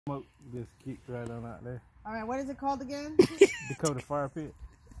Smoke just keeps right on out there. All right, what is it called again? Dakota Fire Pit.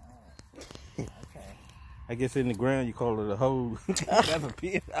 Okay. I guess in the ground you call it a hole. That's a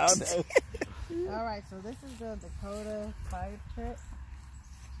pit. I don't know. All right, so this is the Dakota Fire Pit.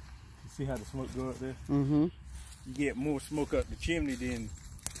 You see how the smoke go up there? Mm-hmm. You get more smoke up the chimney than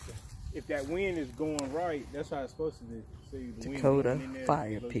if that wind is going right. That's how it's supposed to be. See, the Dakota wind in there,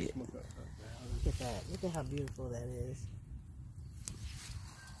 Fire blow the Pit. smoke up. Look at that. Look at how beautiful that is.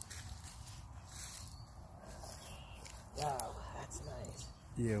 Wow, that's nice.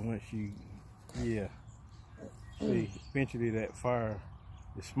 Yeah, once you, see, eventually that fire,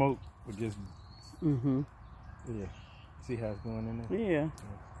 the smoke would just, Mm-hmm. yeah. See how it's going in there? Yeah.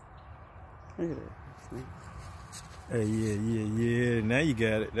 Look at that. That's nice. Hey, yeah. Now you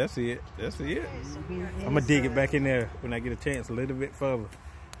got it. That's it. That's it. I'm gonna dig it back in there when I get a chance, a little bit further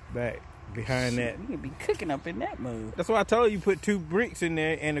back behind that. You could be cooking up in that mode. That's why I told you put 2 bricks in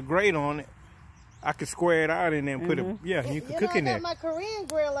there and a grate on it. I could square it out in there and put a, you could cook in there. I got my Korean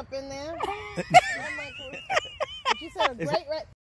grill up in there. But you said a grate right